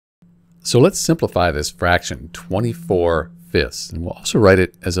So let's simplify this fraction, 24 fifths, and we'll also write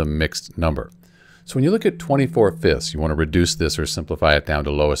it as a mixed number. So when you look at 24 fifths, you want to reduce this or simplify it down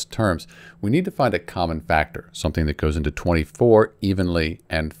to lowest terms. We need to find a common factor, something that goes into 24 evenly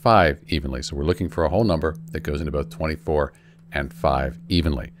and 5 evenly. So we're looking for a whole number that goes into both 24 and 5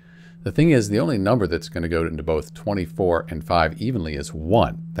 evenly. The thing is, the only number that's going to go into both 24 and 5 evenly is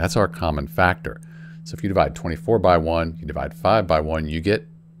 1. That's our common factor. So if you divide 24 by 1, you divide 5 by 1, you get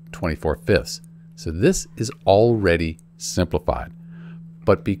 24 fifths. So this is already simplified.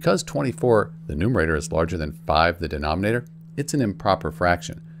 But because 24, the numerator, is larger than 5, the denominator, it's an improper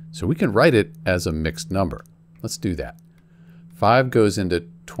fraction. So we can write it as a mixed number. Let's do that. 5 goes into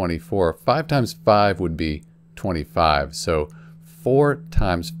 24. 5 times 5 would be 25. So 4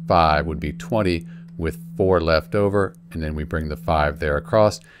 times 5 would be 20 with 4 left over. And then we bring the 5 there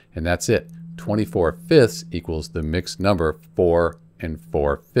across. And that's it. 24 fifths equals the mixed number 4 and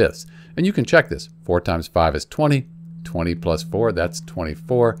 4 fifths. And you can check this. 4 times 5 is 20. 20 plus 4, that's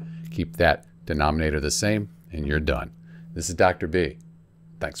 24. Keep that denominator the same, and you're done. This is Dr. B.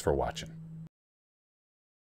 Thanks for watching.